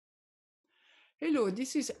Hello,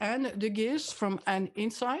 this is Anne DeGheest from Anne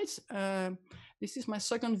Insights. This is my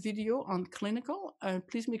second video on clinical.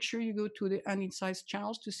 Please make sure you go to the Anne Insights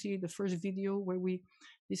channels to see the first video where we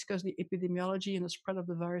discuss the epidemiology and the spread of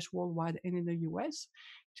the virus worldwide and in the US.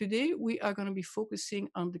 Today, we are going to be focusing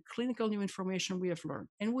on the clinical new information we have learned.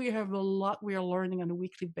 And we have a lot we are learning on a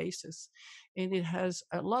weekly basis. And it has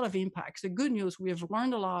a lot of impacts. The good news, we have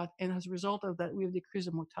learned a lot. And as a result of that, we have decreased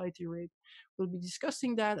the mortality rate. We'll be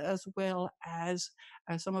discussing that as well as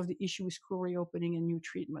some of the issues with school reopening and new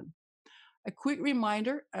treatment. A quick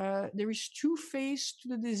reminder, there is two phases to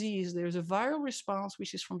the disease. There's a viral response,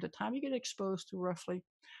 which is from the time you get exposed to roughly,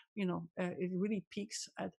 it really peaks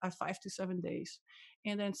at 5 to 7 days.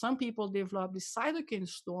 And then some people develop the cytokine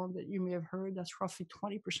storm that you may have heard, that's roughly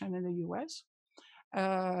 20% in the US.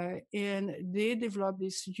 And they develop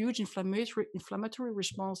this huge inflammatory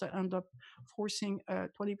response that end up forcing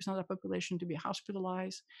 20% of the population to be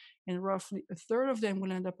hospitalized, and roughly a third of them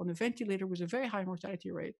will end up on a ventilator with a very high mortality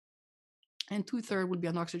rate, and 2/3 will be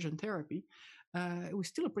on oxygen therapy, with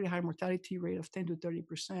still a pretty high mortality rate of 10 to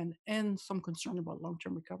 30%, and some concern about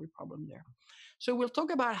long-term recovery problem there. So we'll talk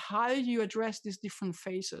about how you address these different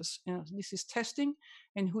phases. This is testing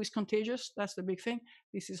and who is contagious. That's the big thing.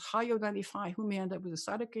 This is how you identify who may end up with a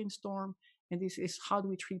cytokine storm. And this is how do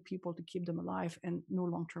we treat people to keep them alive and no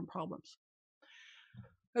long-term problems.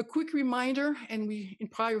 A quick reminder, and in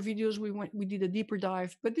prior videos we did a deeper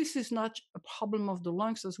dive, but this is not a problem of the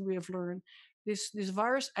lungs as we have learned. This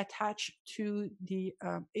virus attached to the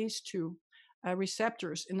ACE2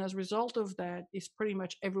 receptors, and as a result of that, it's pretty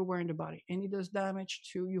much everywhere in the body, and it does damage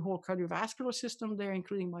to your whole cardiovascular system there,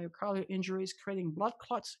 including myocardial injuries, creating blood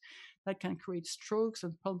clots that can create strokes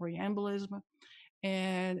and pulmonary embolism.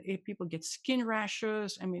 And if people get skin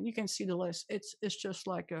rashes, I mean, you can see the list. It's just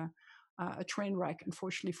like a train wreck,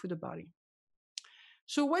 unfortunately, for the body.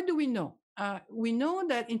 So what do we know? We know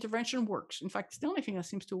that intervention works. In fact, the only thing that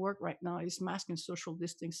seems to work right now is mask and social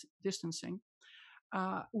distancing.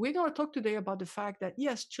 We're going to talk today about the fact that,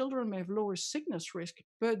 yes, children may have lower sickness risk,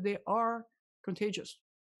 but they are contagious.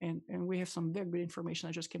 And we have some very good information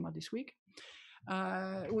that just came out this week.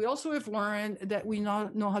 We also have learned that we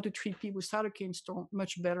now know how to treat people with cytokine storm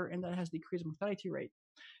much better, and that has decreased mortality rate.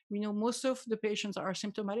 We know most of the patients are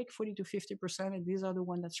asymptomatic, 40 to 50%, and these are the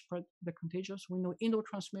ones that spread the contagious. We know indoor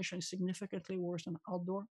transmission is significantly worse than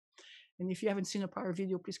outdoor. And if you haven't seen a prior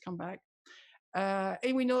video, please come back.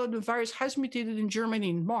 And we know the virus has mutated in Germany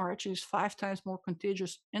in March, is 5 times more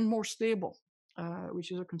contagious and more stable,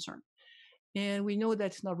 which is a concern. And we know that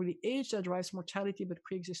it's not really age that drives mortality, but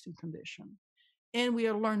pre-existing condition. And we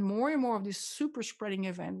have learned more and more of this super spreading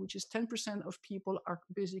event, which is 10% of people are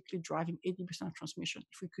basically driving 80% of transmission.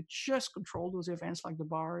 If we could just control those events like the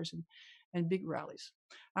bars and big rallies.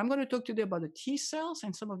 I'm going to talk today about the T cells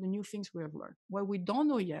and some of the new things we have learned. What we don't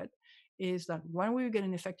know yet is that when we get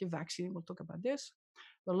an effective vaccine, we'll talk about this,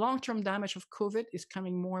 the long-term damage of COVID is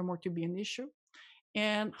coming more and more to be an issue.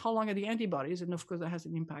 And how long are the antibodies? And of course, that has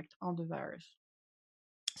an impact on the virus.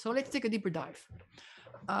 So let's take a deeper dive.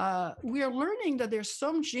 We are learning that there's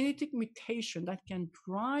some genetic mutation that can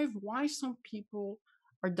drive why some people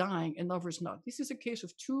are dying and others not. This is a case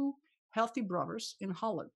of 2 healthy brothers in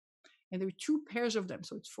Holland, and there were 2 pairs of them,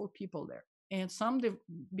 so it's 4 people there. And some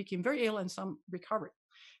became very ill and some recovered.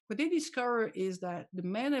 What they discover is that the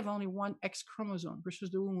men have only 1 X chromosome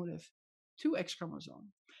versus the women have 2 X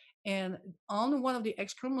chromosomes. And on one of the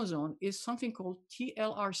X chromosome is something called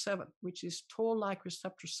TLR7, which is toll-like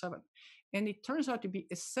receptor 7. And it turns out to be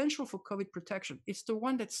essential for COVID protection. It's the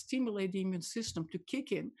one that stimulates the immune system to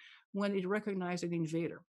kick in when it recognizes an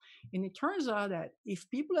invader. And it turns out that if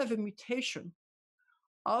people have a mutation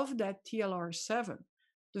of that TLR7,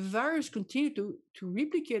 the virus continues to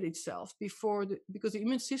replicate itself because the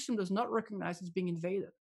immune system does not recognize it's being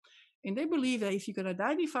invaded. And they believe that if you can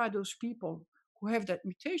identify those people who have that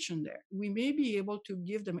mutation there, we may be able to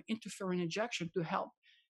give them interferon injection to help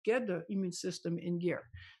get the immune system in gear.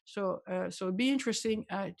 So it'd be interesting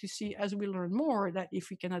to see as we learn more that if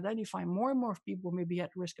we can identify more and more people may be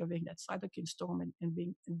at risk of having that cytokine storm and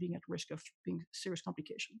being at risk of being serious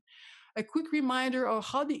complication. A quick reminder of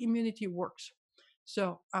how the immunity works.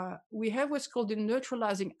 So we have what's called the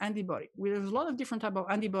neutralizing antibody. There's a lot of different types of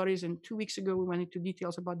antibodies, and 2 weeks ago we went into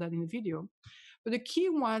details about that in the video. But the key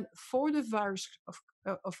one for the virus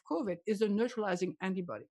of COVID is the neutralizing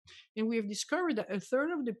antibody. And we have discovered that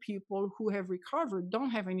 1/3 of the people who have recovered don't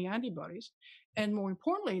have any antibodies. And more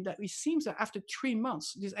importantly, that it seems that after 3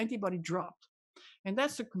 months, this antibody dropped. And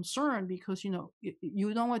that's a concern because,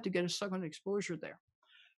 you don't want to get a second exposure there.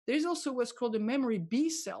 There's also what's called the memory B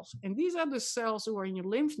cells. And these are the cells who are in your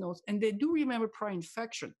lymph nodes, and they do remember prior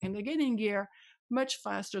infection. And they get in gear much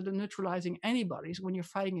faster than neutralizing antibodies when you're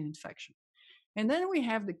fighting an infection. And then we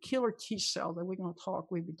have the killer T cell that we're going to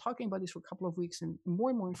talk. We've been talking about this for a couple of weeks, and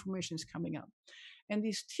more information is coming out. And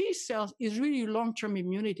these T cells is really long-term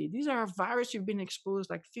immunity. These are viruses you've been exposed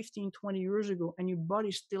like 15, 20 years ago, and your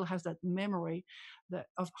body still has that memory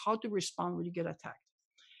of how to respond when you get attacked.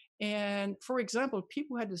 And for example,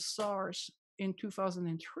 people who had the SARS in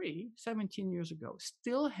 2003, 17 years ago,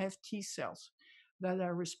 still have T cells that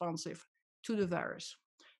are responsive to the virus.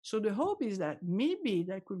 So the hope is that maybe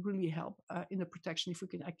that could really help in the protection if we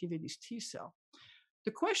can activate this T cell.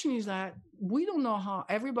 The question is that we don't know how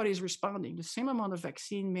everybody is responding. The same amount of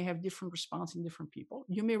vaccine may have different response in different people.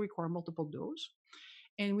 You may require multiple doses.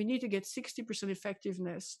 And we need to get 60%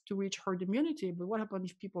 effectiveness to reach herd immunity. But what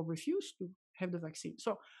happens if people refuse to have the vaccine?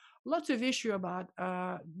 So lots of issue about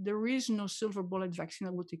there is no silver bullet vaccine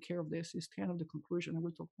that will take care of this is kind of the conclusion. I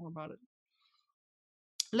will talk more about it.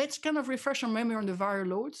 Let's kind of refresh our memory on the viral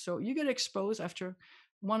load. So you get exposed after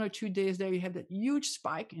 1 or 2 days there, you have that huge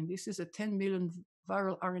spike, and this is a 10 million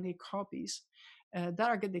viral RNA copies that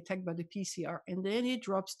are get detected by the PCR, and then it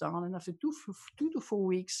drops down, and after 2 to 4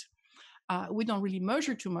 weeks, we don't really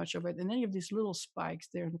measure too much of it, and then you have these little spikes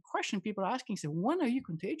there. And the question people are asking is, when are you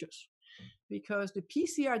contagious? Because the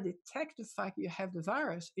PCR detects the fact you have the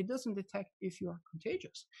virus, it doesn't detect if you are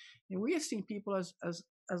contagious. And we have seen people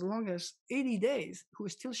as long as 80 days who are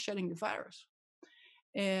still shedding the virus.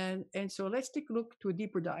 And so let's take a look to a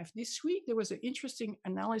deeper dive. This week, there was an interesting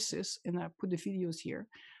analysis, and I put the videos here,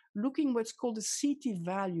 looking what's called the CT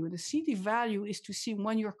value. The CT value is to see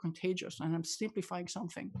when you're contagious, and I'm simplifying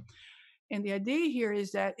something. And the idea here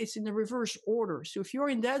is that it's in the reverse order. So if you're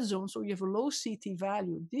in that zone, so you have a low CT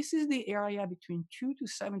value, this is the area between 2 to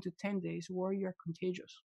 7 to 10 days where you're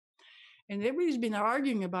contagious. And everybody's been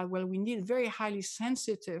arguing about, well, we need very highly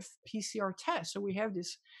sensitive PCR tests. So we have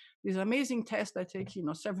this amazing test that takes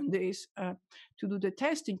 7 days to do the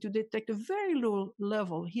testing to detect a very low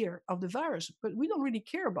level here of the virus. But we don't really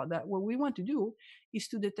care about that. What we want to do is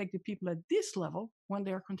to detect the people at this level when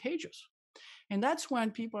they are contagious. And that's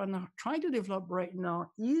when people are now trying to develop right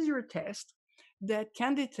now easier tests that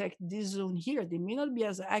can detect this zone here. They may not be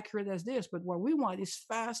as accurate as this, but what we want is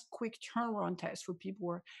fast, quick turnaround tests for people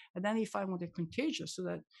who are identified when they're contagious so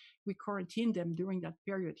that we quarantine them during that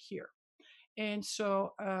period here. And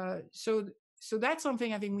so that's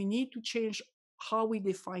something I think we need to change how we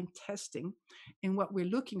define testing and what we're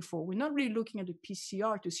looking for. We're not really looking at the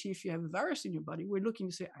PCR to see if you have a virus in your body. We're looking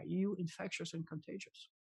to say, are you infectious and contagious?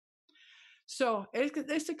 So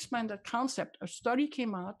let's expand that concept. A study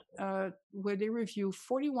came out where they reviewed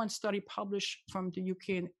 41 studies published from the UK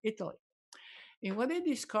and Italy. And what they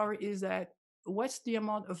discovered is that what's the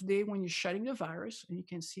amount of day when you're shedding the virus, and you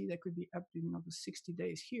can see that could be up to 60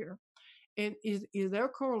 days here, and is there a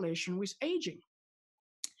correlation with aging?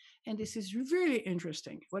 And this is really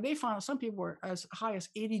interesting. What they found, some people were as high as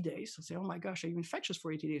 80 days. So say, oh my gosh, are you infectious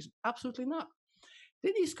for 80 days? Absolutely not.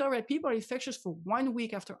 They discovered that people are infectious for 1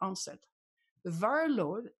 week after onset. The viral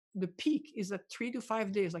load, the peak is at 3 to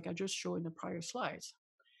 5 days, like I just showed in the prior slides.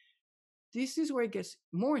 This is where it gets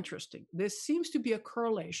more interesting. There seems to be a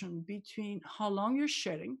correlation between how long you're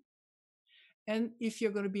shedding and if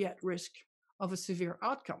you're going to be at risk of a severe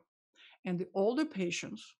outcome. And the older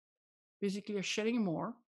patients basically are shedding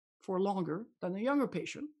more for longer than the younger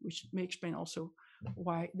patient, which may explain also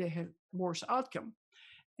why they have worse outcome.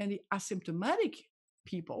 And the asymptomatic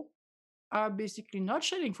people are basically not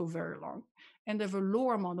shedding for very long and have a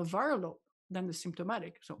lower amount of viral load than the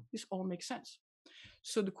symptomatic. So this all makes sense.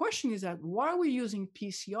 So the question is that why are we using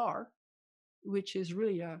PCR, which is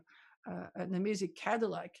really an amazing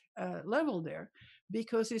Cadillac level there,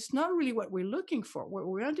 because it's not really what we're looking for. What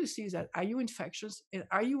we want to see is that, are you infectious and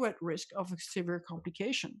are you at risk of a severe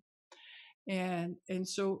complication? And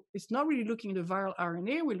so it's not really looking at the viral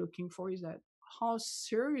RNA. We're looking for is that how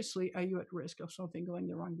seriously are you at risk of something going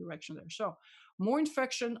the wrong direction there? So more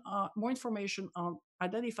information on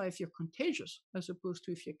identify if you're contagious as opposed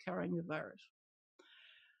to if you're carrying the virus.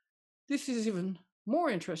 This is even more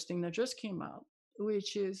interesting that just came out,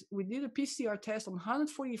 which is we did a PCR test on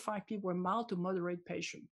 145 people with mild to moderate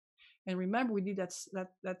patient. And remember, we did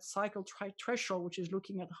that cycle threshold, which is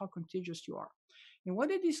looking at how contagious you are. And what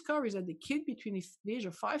they discovered is that the kid between the age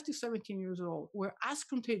of 5 to 17 years old were as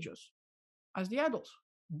contagious as the adults.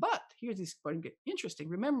 But here's this point interesting.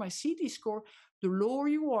 Remember, my CT score, the lower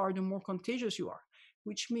you are, the more contagious you are,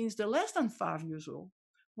 which means the less than 5 years old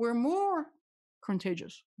were more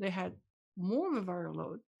contagious. They had more of a viral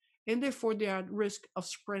load and therefore they are at risk of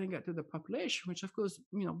spreading it to the population, which of course,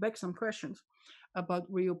 begs some questions about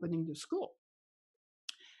reopening the school.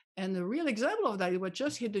 And the real example of that is what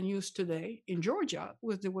just hit the news today in Georgia,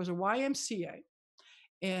 was there was a YMCA,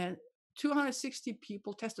 and 260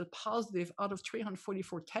 people tested positive out of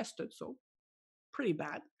 344 tested, so pretty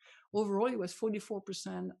bad. Overall, it was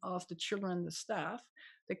 44% of the children and the staff.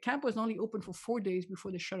 The camp was only open for 4 days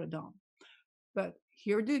before they shut it down. But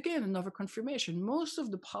here again, another confirmation. Most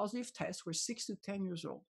of the positive tests were 6 to 10 years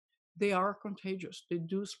old. They are contagious. They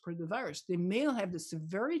do spread the virus. They may not have the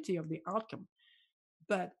severity of the outcome,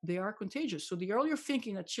 but they are contagious. So the earlier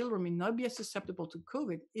thinking that children may not be as susceptible to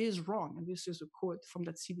COVID is wrong. And this is a quote from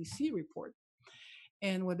that CDC report.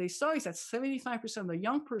 And what they saw is that 75% of the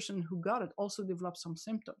young person who got it also developed some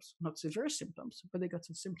symptoms, not severe symptoms, but they got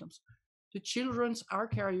some symptoms. The children are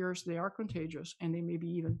carriers, they are contagious, and they may be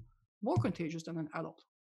even more contagious than an adult.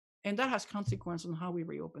 And that has consequences on how we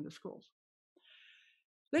reopen the schools.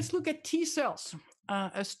 Let's look at T cells.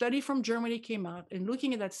 A study from Germany came out and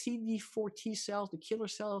looking at that CD4 T cells, the killer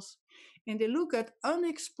cells, and they look at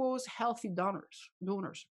unexposed healthy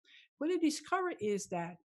donors. What they discovered is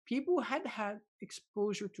that people who had had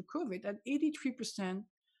exposure to COVID had 83%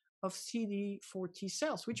 of CD4 T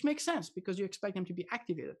cells, which makes sense because you expect them to be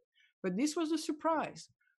activated. But this was a surprise.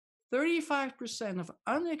 35% of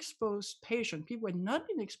unexposed patients, people who had not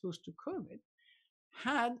been exposed to COVID,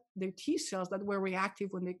 had their T cells that were reactive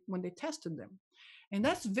when they tested them. And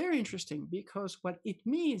that's very interesting because what it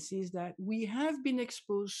means is that we have been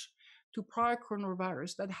exposed to prior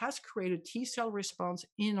coronavirus that has created T cell response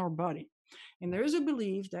in our body. And there is a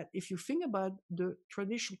belief that if you think about the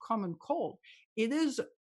traditional common cold, it is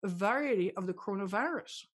a variety of the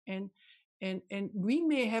coronavirus. And we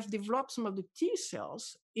may have developed some of the T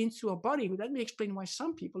cells into our body. But that may explain why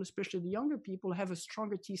some people, especially the younger people, have a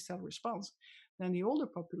stronger T cell response than the older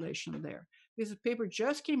population there. This paper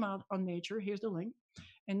just came out on Nature. Here's the link.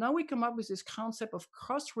 And now we come up with this concept of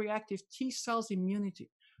cross-reactive T cells immunity,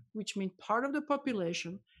 which means part of the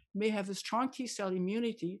population may have a strong T cell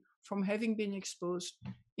immunity from having been exposed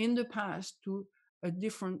in the past to a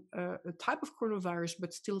different type of coronavirus,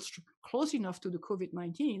 but still close enough to the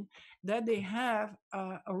COVID-19 that they have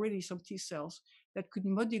already some T cells that could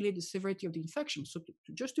modulate the severity of the infection. So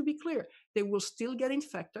just to be clear, they will still get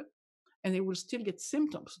infected and they will still get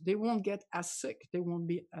symptoms. They won't get as sick. They won't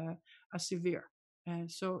be as severe.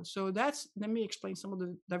 And so that's, let me explain some of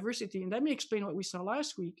the diversity. And let me explain what we saw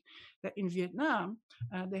last week, that in Vietnam,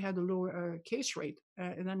 they had a lower case rate.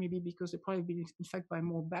 And that may be because they've probably been infected by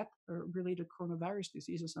more bat-related coronavirus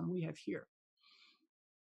diseases than we have here.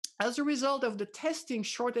 As a result of the testing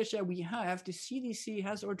shortage that we have, the CDC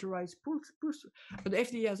has authorized, the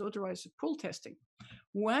FDA has authorized pool testing.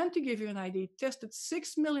 When, to give you an idea, tested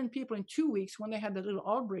 6 million people in 2 weeks when they had that little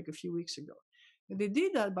outbreak a few weeks ago. And they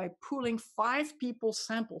did that by pooling 5 people's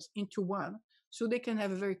samples into one so they can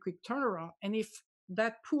have a very quick turnaround. And if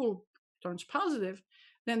that pool turns positive,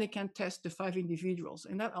 then they can test the 5 individuals.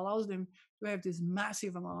 And that allows them to have this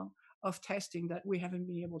massive amount of testing that we haven't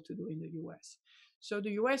been able to do in the US. So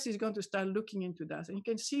the US is going to start looking into that. And you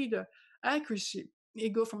can see the accuracy. It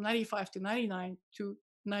goes from 95 to 99 to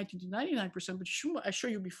 90 to 99%, but I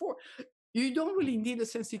showed you before, you don't really need the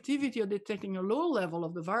sensitivity of detecting a low level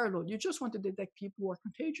of the viral load. You just want to detect people who are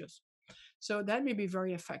contagious. So that may be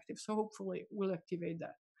very effective. So hopefully we'll activate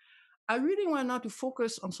that. I really want now to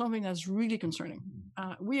focus on something that's really concerning.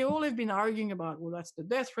 We all have been arguing about, well, that's the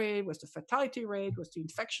death rate, what's the fatality rate, what's the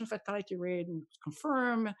infection fatality rate, and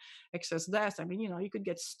confirm, excess deaths. I mean, you could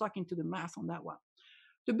get stuck into the math on that one.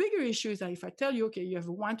 The bigger issue is that if I tell you, okay, you have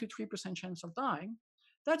a 1 to 3% chance of dying,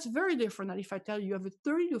 that's very different than if I tell you have a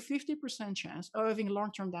 30 to 50% chance of having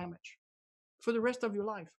long-term damage for the rest of your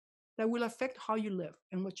life that will affect how you live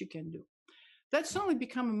and what you can do. That's suddenly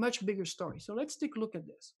become a much bigger story. So let's take a look at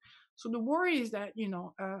this. So the worry is that,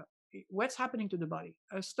 what's happening to the body.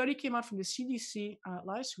 A study came out from the CDC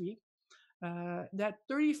last week that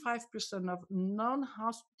 35% of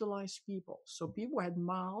non-hospitalized people, so people who had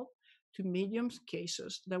mild to medium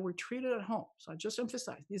cases that were treated at home. So I just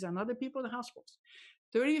emphasize, these are not the people in the hospitals.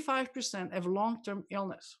 35% have long-term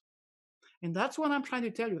illness. And that's what I'm trying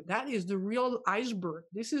to tell you. That is the real iceberg.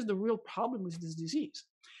 This is the real problem with this disease.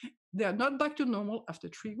 They are not back to normal after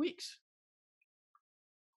 3 weeks.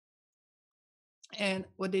 And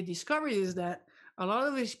what they discovered is that a lot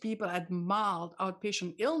of these people had mild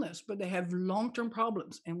outpatient illness, but they have long-term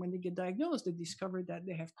problems. And when they get diagnosed, they discover that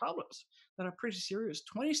they have problems that are pretty serious.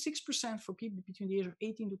 26% for people between the age of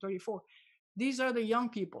 18 to 34. These are the young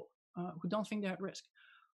people who don't think they're at risk.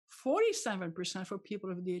 47% for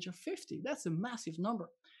people of the age of 50. That's a massive number.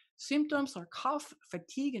 Symptoms are cough,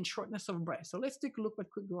 fatigue, and shortness of breath. So let's take a look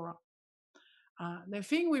what could go wrong. The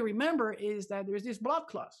thing we remember is that there's this blood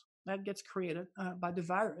clot that gets created by the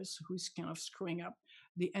virus, who's kind of screwing up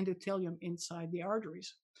the endothelium inside the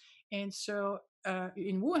arteries. And so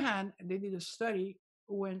in Wuhan, they did a study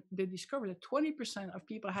when they discovered that 20% of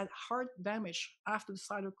people had heart damage after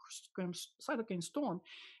the cytokine storm,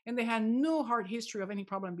 and they had no heart history of any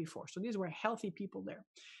problem before. So these were healthy people there.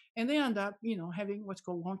 And they end up, having what's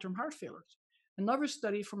called long-term heart failures. Another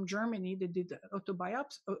study from Germany, they did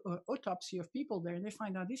autopsy of people there, and they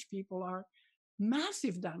find out these people are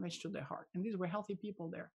massive damage to their heart, and these were healthy people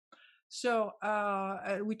there. So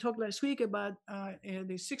we talked last week about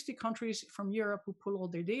the 60 countries from Europe who pull all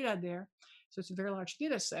their data there. So it's very large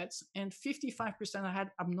data sets, and 55%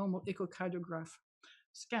 had abnormal echocardiograph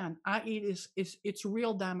scan, i.e., it's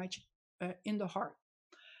real damage in the heart.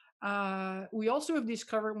 We also have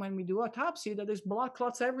discovered when we do autopsy that there's blood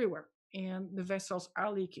clots everywhere, and the vessels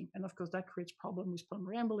are leaking, and of course that creates problems with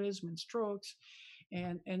pulmonary embolism and strokes.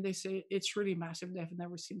 And they say it's really massive. They've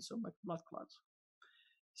never seen so much blood clots.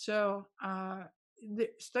 So the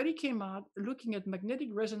study came out looking at magnetic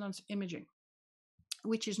resonance imaging,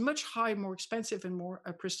 which is much higher, more expensive, and more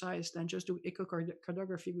precise than just do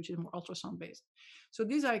echocardiography, which is more ultrasound based. So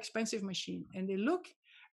these are expensive machines, and they look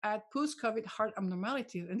at post-COVID heart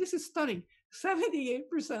abnormalities. And this is stunning. 78%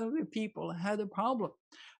 of the people had a problem.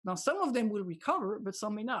 Now, some of them will recover, but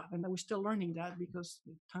some may not. And we're still learning that because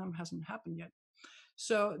the time hasn't happened yet.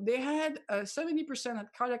 So they had 70%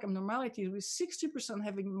 had cardiac abnormalities, with 60%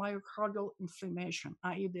 having myocardial inflammation,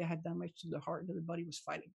 i.e., they had damage to the heart that the body was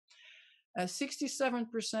fighting.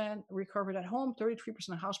 67% recovered at home,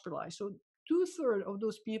 33% hospitalized. So 2/3 of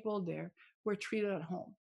those people there were treated at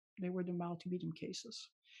home. They were the mild to medium cases.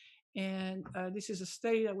 And this is a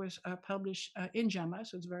study that was published in JAMA,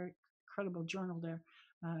 so it's a very credible journal there,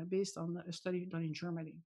 based on a study done in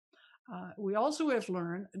Germany. We also have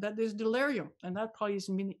learned that there's delirium, and that probably is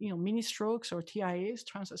mini strokes or TIAs,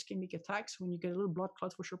 transischemic attacks, when you get a little blood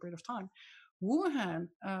clot for a short period of time. Wuhan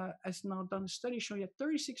has now done a study showing that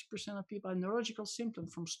 36% of people have neurological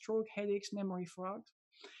symptoms from stroke, headaches, memory fog.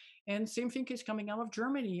 And same thing is coming out of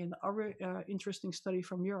Germany and other interesting study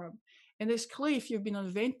from Europe. And it's clear if you've been on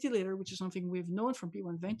a ventilator, which is something we've known from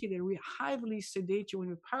people on ventilator, we heavily sedate you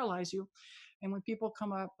and we paralyze you. And when people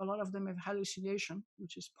come up, a lot of them have hallucination,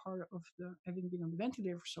 which is part of the having been on the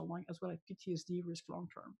ventilator for so long, as well as PTSD risk long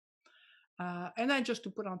term. And then just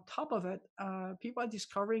to put on top of it, people are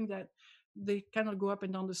discovering that they cannot go up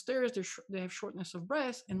and down the stairs. They have shortness of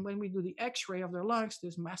breath. And when we do the x-ray of their lungs,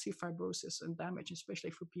 there's massive fibrosis and damage,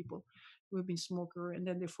 especially for people who have been smoker, and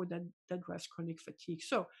then therefore that drives chronic fatigue.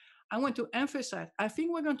 So I want to emphasize, I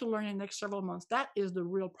think we're going to learn in the next several months, that is the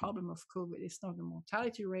real problem of COVID. It's not the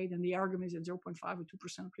mortality rate, and the argument is at 0.5 or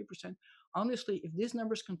 2% or 3%. Honestly, if these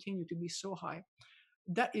numbers continue to be so high,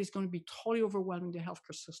 that is going to be totally overwhelming the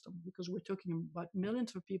healthcare system, because we're talking about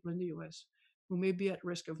millions of people in the US who may be at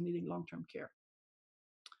risk of needing long-term care.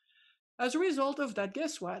 As a result of that,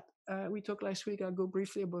 guess what? We talked last week, I'll go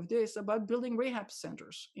briefly above this, about building rehab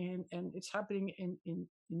centers. And it's happening in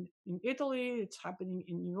Italy, it's happening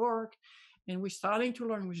in New York, and we're just starting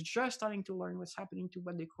to learn what's happening to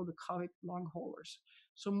what they call the COVID long haulers.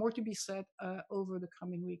 So more to be said over the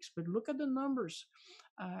coming weeks. But look at the numbers.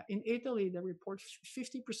 In Italy, they report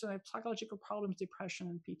 50% of psychological problems, depression,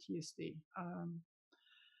 and PTSD.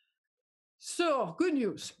 So good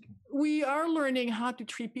news. We are learning how to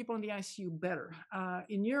treat people in the ICU better.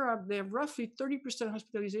 In Europe, they have roughly 30%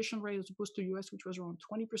 hospitalization rate as opposed to US, which was around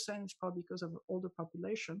 20%. It's probably because of the older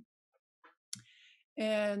population.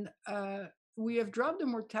 And we have dropped the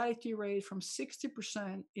mortality rate from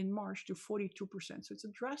 60% in March to 42%. So it's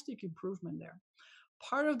a drastic improvement there.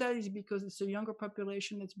 Part of that is because it's a younger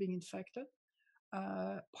population that's being infected.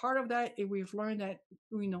 Part of that, we've learned that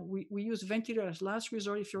we use ventilator as last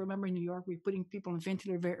resort. If you remember in New York, we're putting people on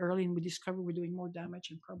ventilator very early, and we discover we're doing more damage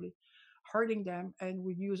and probably hurting them. And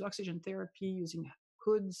we use oxygen therapy using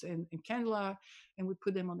hoods and cannula, and we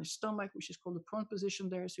put them on their stomach, which is called the prone position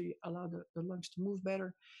there, so you allow the lungs to move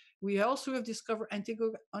better. We also have discovered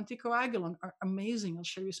anticoagulant are amazing. I'll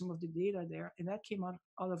show you some of the data there, and that came out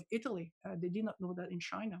of Italy. They did not know that in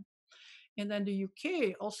China. And then the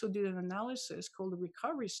UK also did an analysis called the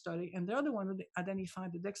recovery study, and they're the one that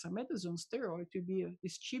identified the dexamethasone steroid to be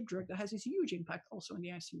this cheap drug that has this huge impact also in the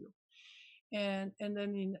ICU. And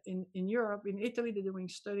then in Europe, in Italy, they're doing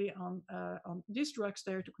study on these drugs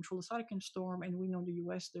there to control the cytokine storm. And we know in the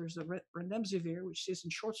US, there's a remdesivir, which is in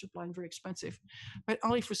short supply and very expensive, but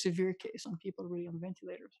only for severe case on people really on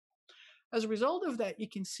ventilators. As a result of that, you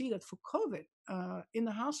can see that for COVID, in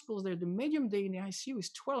the hospitals there, the median day in the ICU is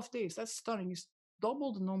 12 days. That's stunning. It's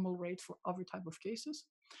double the normal rate for other type of cases.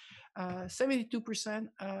 72%,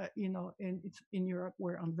 in Europe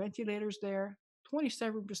were on ventilators there.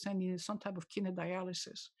 27% needed some type of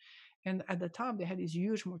dialysis. And at the time, they had this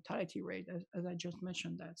huge mortality rate, as I just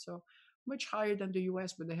mentioned that. So much higher than the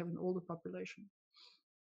US, but they have an older population.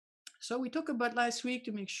 So we talked about last week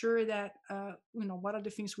to make sure that, what are the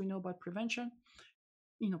things we know about prevention.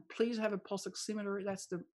 Please have a pulse oximeter. That's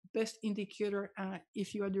the best indicator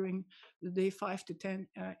if you are doing the day 5 to 10,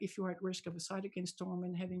 if you are at risk of a cytokine storm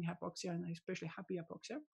and having hypoxia, and especially happy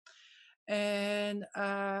hypoxia. And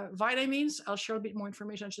vitamins, I'll share a bit more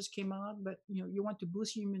information that just came out, but you want to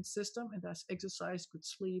boost your immune system, and that's exercise, good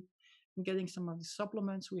sleep, and getting some of the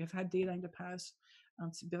supplements. We have had data in the past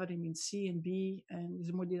on vitamin C and B, and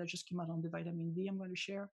there's more data just came out on the vitamin D I'm going to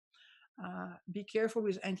share. Be careful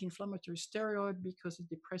with anti-inflammatory steroid because it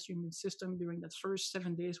depresses your immune system during that first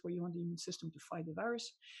 7 days where you want the immune system to fight the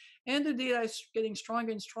virus. And the data is getting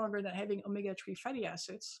stronger and stronger that having omega-3 fatty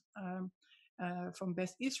acids from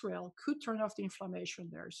Beth Israel could turn off the inflammation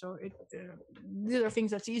there. So these are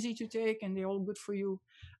things that's easy to take and they're all good for you.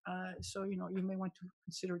 So you may want to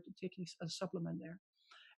consider to take a supplement there.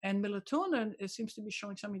 And melatonin, it seems to be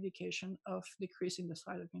showing some indication of decreasing the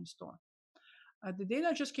cytokine storm. The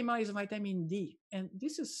data just came out is vitamin D. And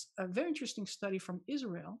this is a very interesting study from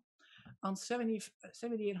Israel on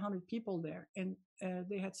 7,800 people there. And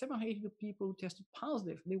they had 782 people who tested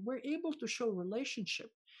positive. They were able to show a relationship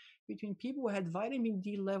between people who had vitamin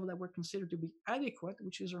D level that were considered to be adequate,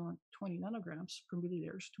 which is around 20 nanograms per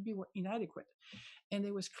milliliters, to be inadequate. And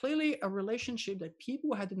there was clearly a relationship that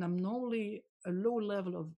people who had an abnormally low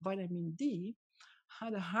level of vitamin D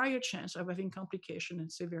had a higher chance of having complication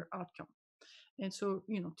and severe outcome. And so,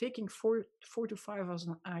 taking 4 to 5 hours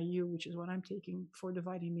an IU, which is what I'm taking for the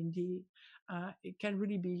vitamin D, it can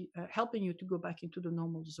really be helping you to go back into the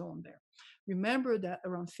normal zone there. Remember that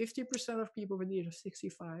around 50% of people over the age of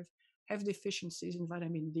 65 have deficiencies in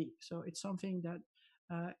vitamin D. So it's something that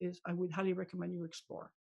I would highly recommend you explore.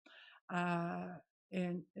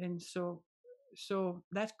 And so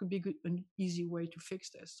that could be an easy way to fix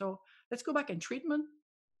this. So let's go back and treatment.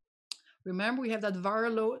 Remember, we have that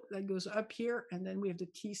viral load that goes up here, and then we have the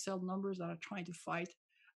T cell numbers that are trying to fight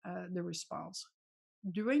the response.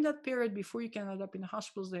 During that period, before you can end up in the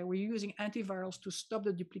hospitals there, we're using antivirals to stop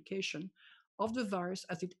the duplication of the virus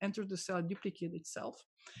as it enters the cell, duplicate itself.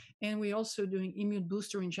 And we're also doing immune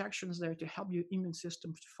booster injections there to help your immune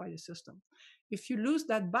system to fight the system. If you lose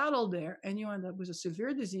that battle there and you end up with a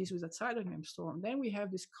severe disease with a cytokine storm, then we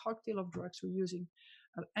have this cocktail of drugs we're using,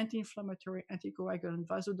 anti-inflammatory, anticoagulant,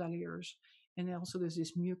 vasodilators, and also there's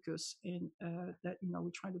this mucus that we're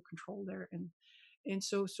trying to control there. And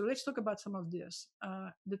so let's talk about some of this.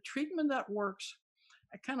 The treatment that works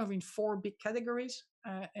kind of in 4 big categories,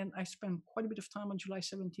 and I spent quite a bit of time on July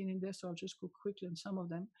 17 in this, so I'll just go quickly on some of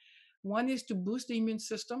them. One is to boost the immune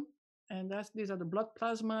system, and these are the blood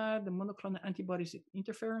plasma, the monoclonal antibodies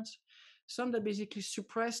interference, some that basically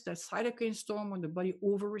suppress that cytokine storm when the body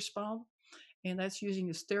over-responds. And that's using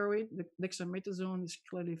a steroid. The dexamethasone is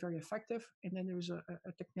clearly very effective. And then there's a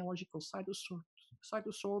technology called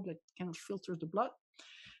cytosorb that kind of filters the blood.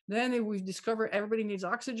 Then we've discovered everybody needs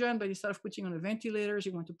oxygen, but instead of putting on the ventilators,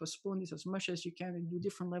 you want to postpone this as much as you can and do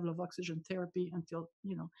different level of oxygen therapy until,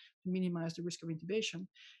 to minimize the risk of intubation.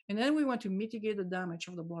 And then we want to mitigate the damage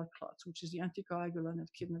of the blood clots, which is the anticoagulant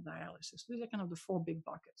and kidney dialysis. These are kind of the 4 big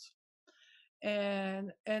buckets.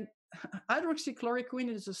 And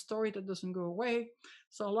hydroxychloroquine is a story that doesn't go away.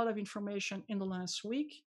 So a lot of information in the last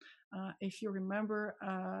week. If you remember,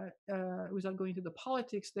 without going into the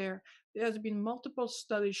politics there's been multiple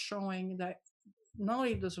studies showing that not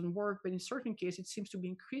only it doesn't work, but in certain cases, it seems to be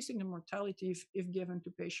increasing the mortality if given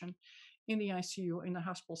to patient in the ICU, in the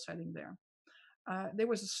hospital setting there. There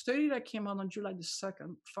was a study that came out on July the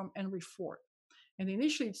 2nd from Henry Ford. And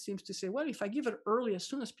initially, it seems to say, well, if I give it early, as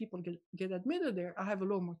soon as people get admitted there, I have a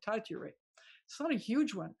low mortality rate. It's not a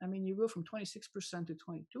huge one. I mean, you go from 26% to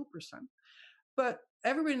 22%. But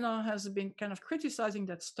everybody now has been kind of criticizing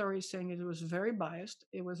that story, saying it was very biased.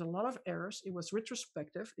 It was a lot of errors. It was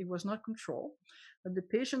retrospective. It was not controlled. But the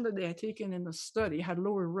patient that they had taken in the study had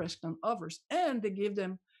lower risk than others. And they gave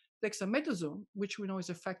them dexamethasone, which we know is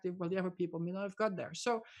effective, while the other people may not have got there.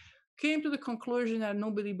 So came to the conclusion that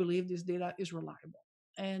nobody believed this data is reliable.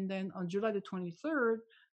 And then on July the 23rd,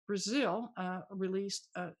 Brazil released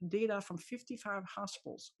data from 55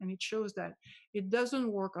 hospitals, and it shows that it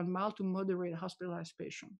doesn't work on mild to moderate hospitalized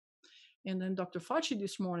patients. And then Dr. Fauci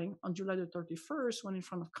this morning on July the 31st went in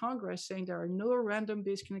front of Congress saying there are no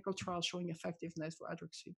random-based clinical trials showing effectiveness for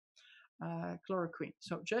hydroxychloroquine.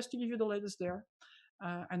 So just to give you the latest there,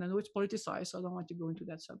 and I know it's politicized, so I don't want to go into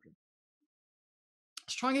that subject.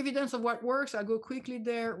 Strong evidence of what works. I'll go quickly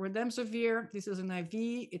there. Remdesivir, this is an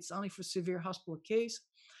IV. It's only for severe hospital case.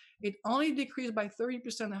 It only decreased by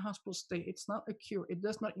 30% in hospital stay. It's not a cure. It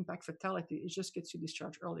does not impact fatality. It just gets you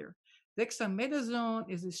discharged earlier. Dexamethasone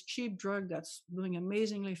is this cheap drug that's doing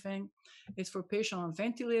amazingly thing. It's for patients on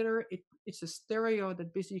ventilator. It's a steroid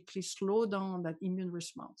that basically slows down that immune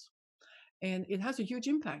response. And it has a huge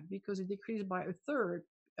impact because it decreased by a third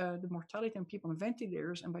the mortality on people on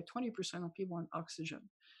ventilators and by 20% on people on oxygen.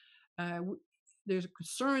 There's a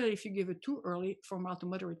concern that if you give it too early for mild to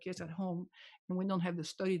moderate case at home, and we don't have the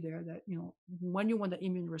study there that when you want the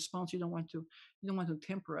immune response, you don't want to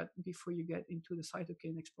temper it before you get into the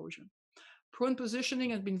cytokine exposure. Prone positioning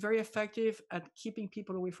has been very effective at keeping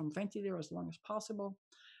people away from ventilator as long as possible.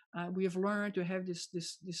 We have learned to have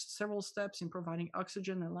this several steps in providing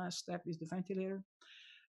oxygen. The last step is the ventilator.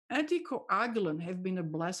 Anticoagulant have been a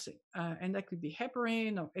blessing, and that could be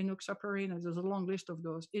heparin or enoxaparin, and there's a long list of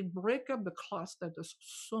those. It breaks up the clots that does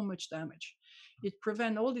so much damage. It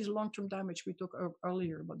prevents all these long-term damage we talked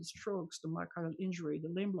earlier about the strokes, the myocardial injury, the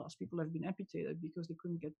limb loss. People have been amputated because they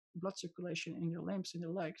couldn't get blood circulation in their limbs, in their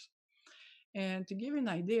legs. And to give you an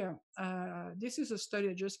idea, this is a study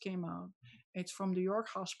that just came out. It's from the York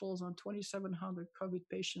hospitals on 2,700 COVID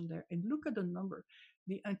patients there. And look at the number.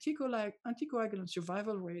 The anticoagulant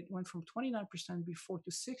survival rate went from 29% before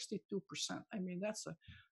to 62%. I mean, that's a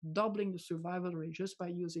doubling the survival rate just by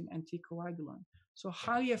using anticoagulant. So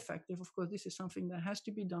highly effective. Of course, this is something that has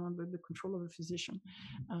to be done under the control of a physician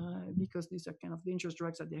because these are kind of dangerous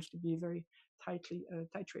drugs that they have to be very tightly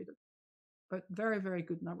titrated. But very, very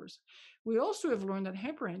good numbers. We also have learned that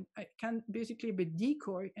heparin can basically be a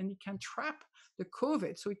decoy and it can trap the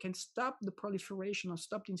COVID, so it can stop the proliferation or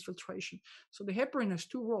stop the infiltration. So the heparin has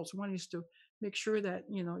two roles. One is to make sure that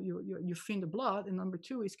you thin the blood, and number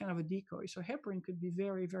two is kind of a decoy. So heparin could be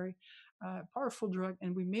very, very powerful drug,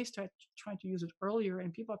 and we may start trying to use it earlier.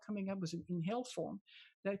 And people are coming up with an inhaled form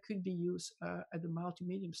that could be used at the mild to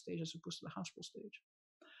medium stage as opposed to the hospital stage.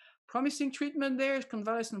 Promising treatment there is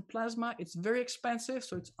convalescent plasma. It's very expensive,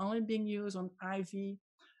 so it's only being used on IV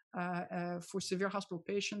for severe hospital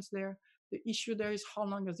patients there. The issue there is how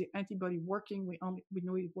long is the antibody working? We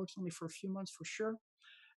know it works only for a few months for sure.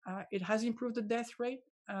 It has improved the death rate,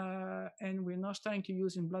 and we're now starting to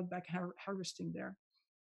use in blood bank harvesting there.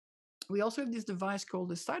 We also have this device called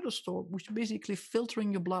the cytostore, which is basically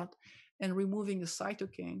filtering your blood and removing the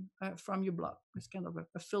cytokine from your blood. It's kind of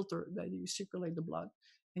a filter that you circulate the blood.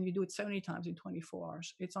 And you do it 70 times in 24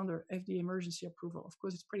 hours. It's under FDA emergency approval. Of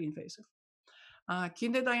course, it's pretty invasive.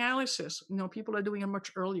 Kidney dialysis, people are doing it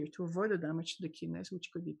much earlier to avoid the damage to the kidneys, which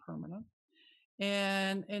could be permanent.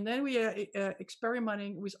 And then we are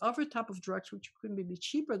experimenting with other type of drugs, which could be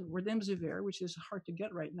cheaper, remdesivir, which is hard to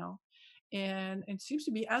get right now, and it seems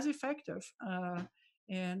to be as effective.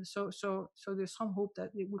 And so there's some hope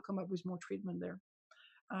that it will come up with more treatment there.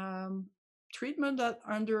 Treatment that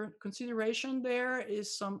under consideration there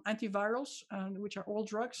is some antivirals, which are all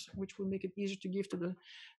drugs, which will make it easier to give to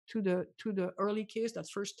the early case. That's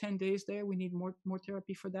first 10 days there. We need more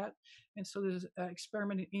therapy for that. And so there's an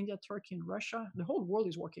experiment in India, Turkey, and Russia. The whole world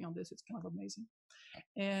is working on this. It's kind of amazing.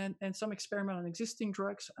 And some experiment on existing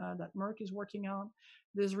drugs that Merck is working on.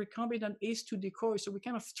 There's recombinant ACE2 decoy. So we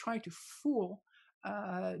kind of try to fool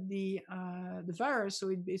the virus, so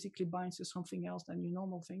it basically binds to something else than your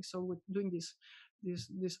normal thing. So we're doing these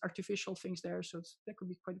artificial things there, so that could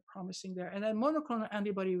be quite promising there. And then monoclonal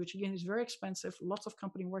antibody, which again is very expensive. Lots of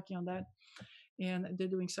companies working on that, and they're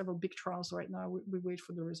doing several big trials right now. We wait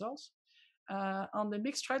for the results. On the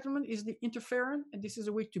mixed treatment is the interferon, and this is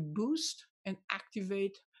a way to boost and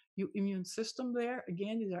activate your immune system there.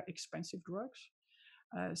 Again, these are expensive drugs.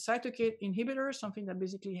 Cytokine inhibitor, something that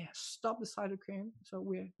basically stop the cytokine. So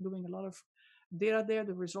we're doing a lot of data there.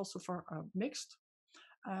 The results so far are mixed.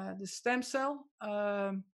 The stem cell,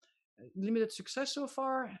 limited success so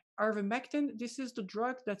far. Ivermectin, this is the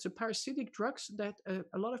drug that's a parasitic drug that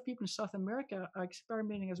a lot of people in South America are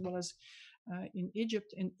experimenting, as well as in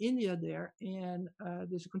Egypt and India there. And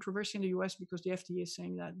there's a controversy in the US because the FDA is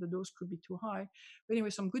saying that the dose could be too high. But anyway,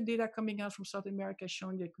 some good data coming out from South America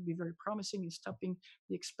showing that it could be very promising in stopping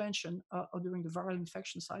the expansion during the viral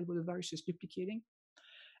infection side where the virus is duplicating.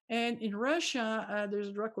 And in Russia, there's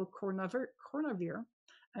a drug called Coronavir,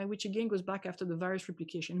 which again goes back after the virus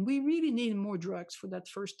replication. We really need more drugs for that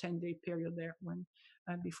first 10-day period there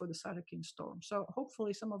before the cytokine storm. So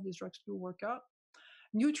hopefully some of these drugs do work out.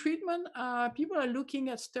 New treatment, people are looking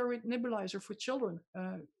at steroid nebulizer for children,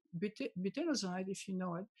 butanozide, if you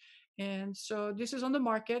know it. And so this is on the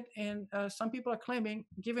market, and some people are claiming,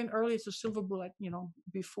 given early, it's a silver bullet,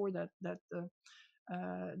 before that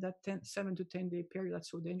 7 to 10 day period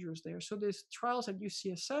that's so dangerous there. So there's trials at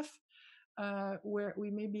UCSF where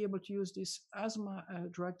we may be able to use this asthma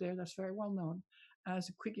drug there that's very well known as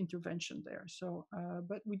a quick intervention there. So,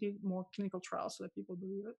 but we did more clinical trials so that people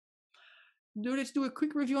believe it. Let's do a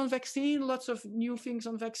quick review on vaccine. Lots of new things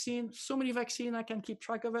on vaccine. So many vaccine, I can keep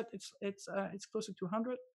track of it. It's closer to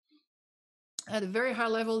 100. At a very high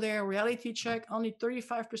level there, reality check, only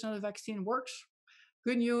 35% of the vaccine works.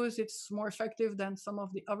 Good news, it's more effective than some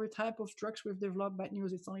of the other type of drugs we've developed. Bad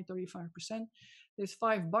news, it's only 35%. There's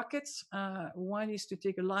 5 buckets. One is to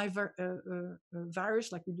take a live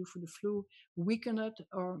virus like we do for the flu, weaken it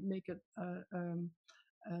or make it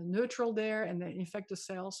neutral there and then infect the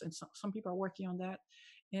cells. And some people are working on that.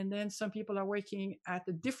 And then some people are working at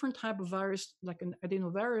a different type of virus, like an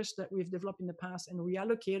adenovirus that we've developed in the past and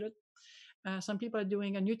reallocated. Some people are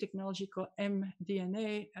doing a new technology called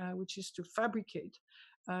mDNA, which is to fabricate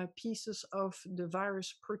pieces of the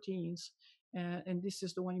virus proteins. And this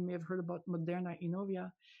is the one you may have heard about, Moderna,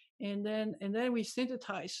 Inovia. And then we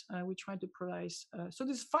synthesize, we try to produce. So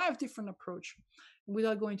there's 5 different approach.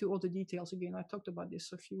 Without going into all the details again, I talked about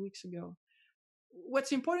this a few weeks ago.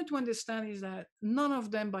 What's important to understand is that none of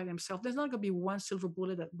them by themselves, there's not going to be one silver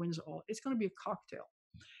bullet that wins all. It's going to be a cocktail.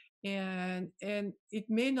 And it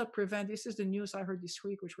may not prevent, this is the news I heard this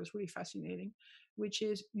week, which was really fascinating, which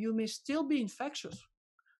is you may still be infectious.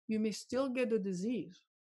 You may still get the disease.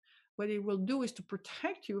 What it will do is to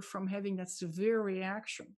protect you from having that severe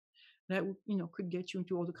reaction that could get you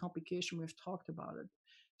into all the complications we've talked about it.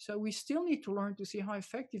 So we still need to learn to see how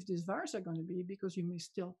effective these viruses are going to be, because you may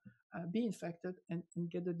still be infected and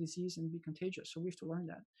get the disease and be contagious. So we have to learn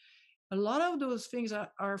that. A lot of those things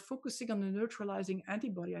are focusing on the neutralizing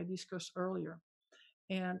antibody I discussed earlier.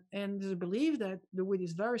 And there's a belief that the way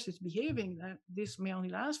this virus is behaving, that this may only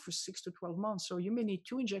last for 6 to 12 months. So you may need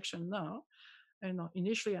 2 injections now, and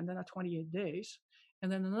initially, and then at 28 days.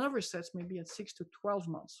 And then another set maybe at 6 to 12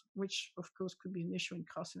 months, which of course could be an issue in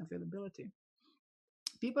cost and availability.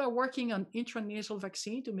 People are working on intranasal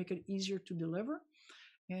vaccine to make it easier to deliver.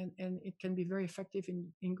 And it can be very effective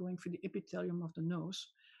in going through the epithelium of the nose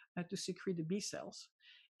to secrete the B cells.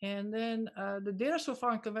 And then the data so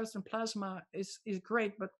far in convalescent plasma is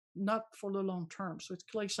great, but not for the long term. So it's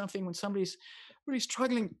clearly something when somebody's really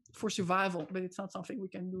struggling for survival, but it's not something we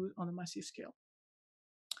can do on a massive scale.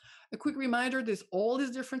 A quick reminder, there's all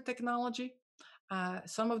this different technology.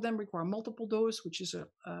 Some of them require multiple dose, which is a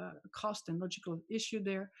cost and logical issue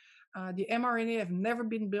there. The mRNA have never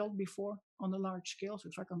been built before on a large scale, so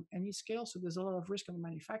in fact on any scale, so there's a lot of risk on the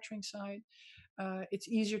manufacturing side. It's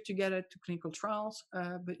easier to get it to clinical trials,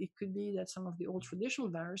 but it could be that some of the old traditional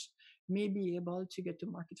viruses may be able to get to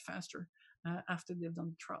market faster after they've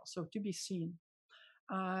done the trial. So to be seen.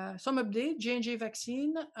 Some update, J&J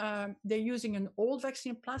vaccine, they're using an old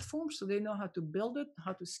vaccine platform, so they know how to build it,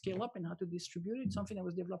 how to scale up, and how to distribute it, something that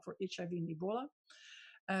was developed for HIV and Ebola.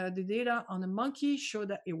 The data on the monkey showed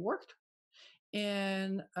that it worked.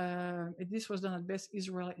 And this was done at Best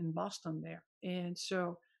Israel in Boston there. And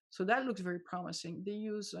so that looks very promising. They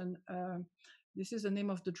use this is the name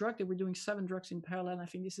of the drug. They were doing 7 drugs in parallel. I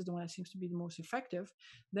think this is the one that seems to be the most effective.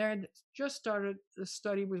 They just started a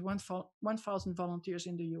study with 1,000 volunteers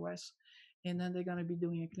in the US. And then they're going to be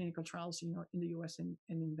doing clinical trials, in the US and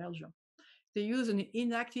in Belgium. They use an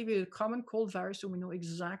inactivated common cold virus, so we know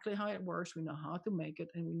exactly how it works, we know how to make it,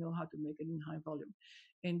 and we know how to make it in high volume.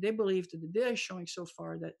 And they believe that the data is showing so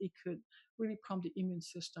far that it could really prompt the immune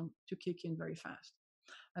system to kick in very fast.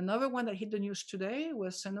 Another one that hit the news today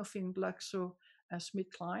was Sanofi and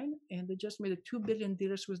GlaxoSmithKline, and they just made a $2 billion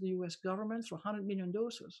deals with the US government for 100 million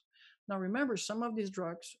doses. Now remember, some of these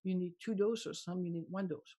drugs, you need 2 doses, some you need 1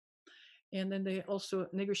 dose. And then they also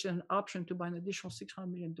negotiate an option to buy an additional 600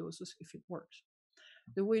 million doses if it works.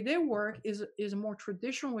 The way they work is a more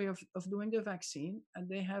traditional way of doing the vaccine. And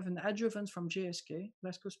they have an adjuvant from GSK,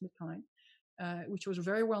 GlaxoSmithKline, which was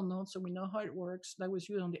very well known, so we know how it works. That was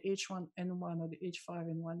used on the H1N1 or the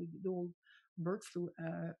H5N1, the old bird flu.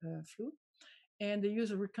 And they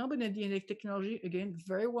use a recombinant DNA technology, again,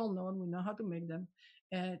 very well known. We know how to make them,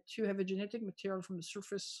 to have a genetic material from the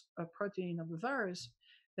surface protein of the virus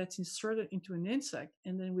that's inserted into an insect,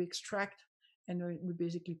 and then we extract and we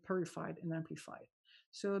basically purify it and amplify it.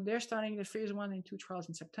 So they're starting the phase 1 and 2 trials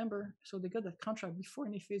in September. So they got that contract before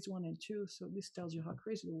any phase 1 and 2. So this tells you how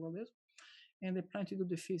crazy the world is. And they plan to do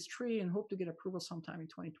the phase 3 and hope to get approval sometime in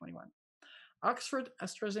 2021. Oxford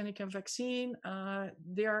AstraZeneca vaccine,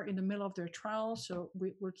 they are in the middle of their trial, so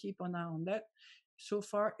we'll keep an eye on that. So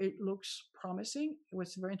far, it looks promising.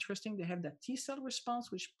 What's very interesting, they have that T cell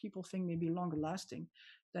response, which people think may be longer lasting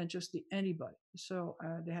than just the antibody. So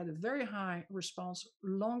they had a very high response,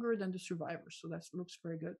 longer than the survivors. So that looks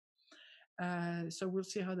very good. So we'll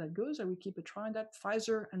see how that goes. I will keep a try on that.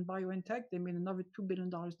 Pfizer and BioNTech, they made another $2 billion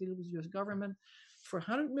deal with the US government for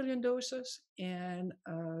 100 million doses, and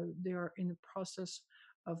they are in the process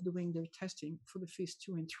of doing their testing for the phase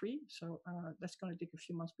 2 and 3. So that's going to take a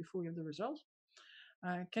few months before we have the results.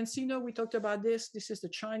 CanSino, we talked about this. This is the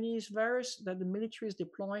Chinese virus that the military is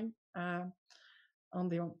deploying on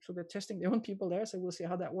their own. So they're testing their own people there. So we'll see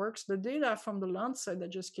how that works. The data from the Lancet that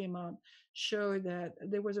just came out show that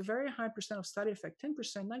there was a very high percent of side effect,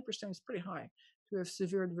 10%, 9% is pretty high to have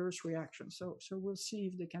severe adverse reactions. So we'll see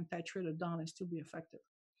if they can titrate it down and still be effective.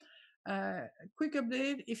 Quick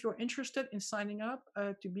update: if you're interested in signing up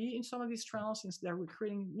to be in some of these trials, since they're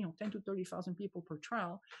recruiting 10 to 30,000 people per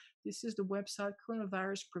trial, this is the website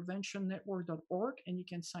coronaviruspreventionnetwork.org, and you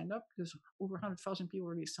can sign up because over 100,000 people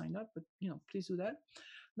already signed up. But please do that.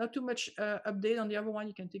 Not too much update on the other one.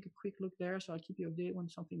 You can take a quick look there, so I'll keep you updated when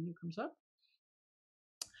something new comes up.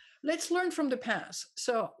 Let's learn from the past.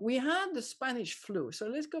 So we had the Spanish flu. So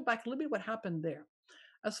let's go back a little bit what happened there.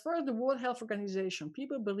 As far as the World Health Organization,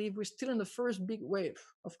 people believe we're still in the first big wave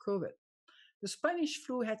of COVID. The Spanish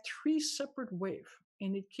flu had 3 separate waves,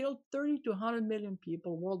 and it killed 30 to 100 million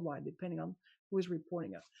people worldwide, depending on who is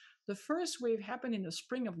reporting it. The first wave happened in the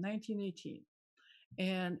spring of 1918,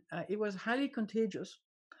 and it was highly contagious.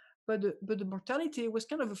 But the mortality was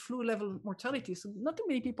kind of a flu level mortality, so not too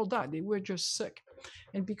many people died. They were just sick.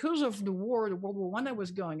 And because of the war, the World War I that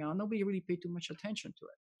was going on, nobody really paid too much attention to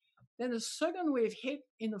it. Then the second wave hit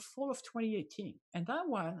in the fall of 2018. And that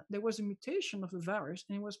one, there was a mutation of the virus,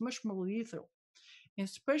 and it was much more lethal,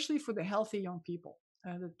 especially for the healthy young people,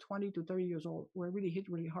 the 20 to 30 years old, where it really hit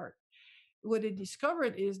really hard. What they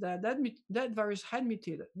discovered is that virus had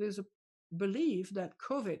mutated. There's a belief that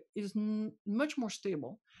COVID is much more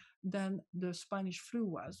stable than the Spanish flu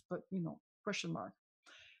was, but, question mark.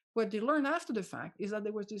 What they learned after the fact is that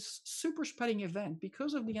there was this super spreading event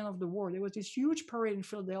because of the end of the war. There was this huge parade in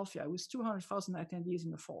Philadelphia with 200,000 attendees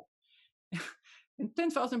in the fall. And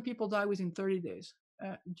 10,000 people died within 30 days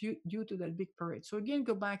due to that big parade. So again,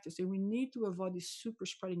 go back to say we need to avoid this super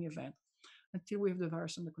spreading event until we have the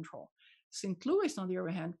virus under control. St. Louis, on the other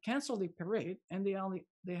hand, canceled the parade, and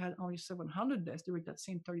they had only 700 deaths during that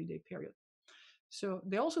same 30-day period. So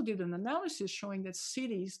they also did an analysis showing that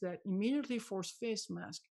cities that immediately forced face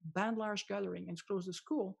masks, banned large gathering, and closed the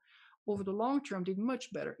school, over the long term did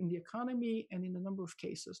much better in the economy and in the number of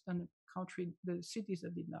cases than the cities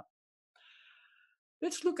that did not.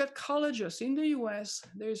 Let's look at colleges. In the US,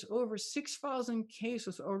 there's over 6,000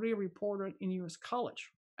 cases already reported in US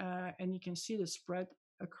college. And you can see the spread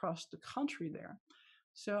across the country there.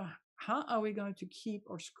 So how are we going to keep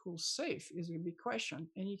our schools safe is a big question.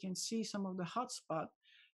 And you can see some of the hotspots.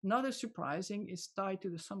 Not as surprising, it's tied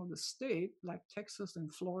to some of the state like Texas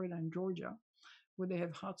and Florida and Georgia, where they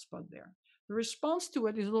have hotspot there. The response to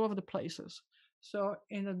it is all over the places. So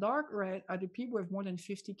in the dark red are the people with more than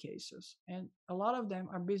 50 cases, and a lot of them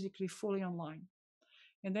are basically fully online.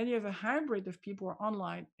 And then you have a hybrid of people who are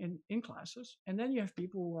online and in classes, and then you have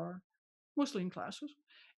people who are mostly in classes,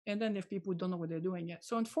 and then there's people who don't know what they're doing yet.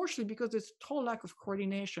 So unfortunately, because there's a total lack of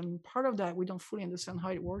coordination, part of that we don't fully understand how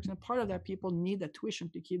it works, and part of that people need that tuition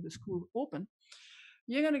to keep the school open,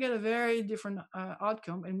 you're going to get a very different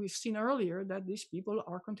outcome. And we've seen earlier that these people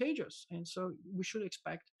are contagious. And so we should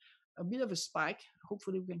expect a bit of a spike.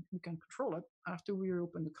 Hopefully we can control it after we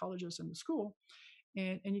reopen the colleges and the school.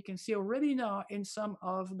 And you can see already now in some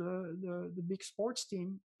of the big sports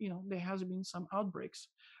team, there has been some outbreaks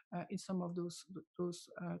in some of those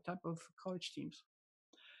type of college teams.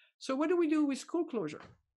 So what do we do with school closure?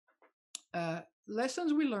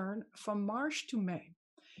 Lessons we learned from March to May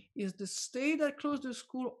is the state that closed the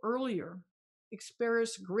school earlier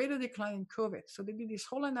experienced greater decline in COVID. So they did this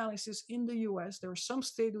whole analysis in the US. There were some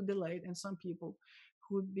states who delayed and some people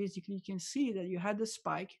who basically can see that you had the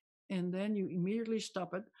spike and then you immediately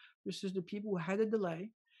stop it versus the people who had a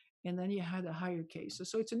delay and then you had a higher case.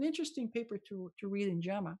 So it's an interesting paper to read in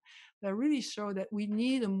JAMA that really show that we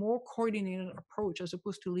need a more coordinated approach as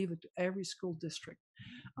opposed to leave it to every school district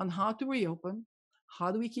on how to reopen,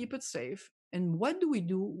 how do we keep it safe, and what do we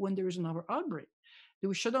do when there is another outbreak? Do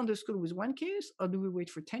we shut down the school with 1 case, or do we wait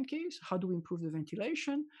for 10 cases? How do we improve the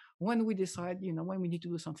ventilation? When we decide, when we need to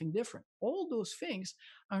do something different? All those things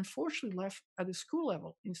are unfortunately left at the school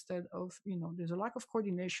level instead of, there's a lack of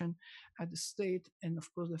coordination at the state and,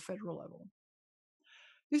 of course, the federal level.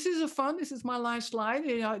 This is this is my live slide.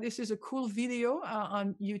 This is a cool video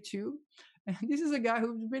on YouTube. And this is a guy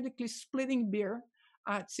who's basically splitting beer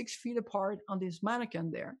at 6 feet apart on this mannequin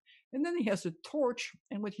there. And then he has a torch.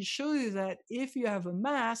 And what he shows is that if you have a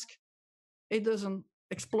mask, it doesn't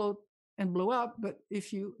explode and blow up. But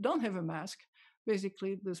if you don't have a mask,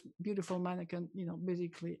 basically this beautiful mannequin,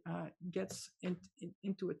 basically gets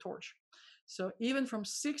into a torch. So even from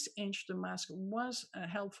 6 inch, the mask was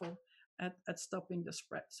helpful at stopping the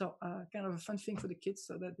spread. So kind of a fun thing for the kids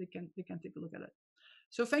so that they can take a look at it.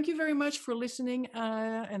 So thank you very much for listening.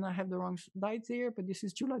 And I have the wrong date here, but this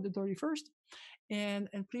is July the 31st.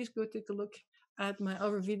 And please go take a look at my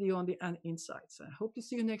other video on the insights. I hope to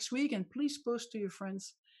see you next week, and please post to your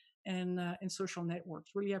friends and in social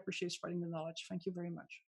networks. Really appreciate spreading the knowledge. Thank you very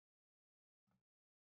much.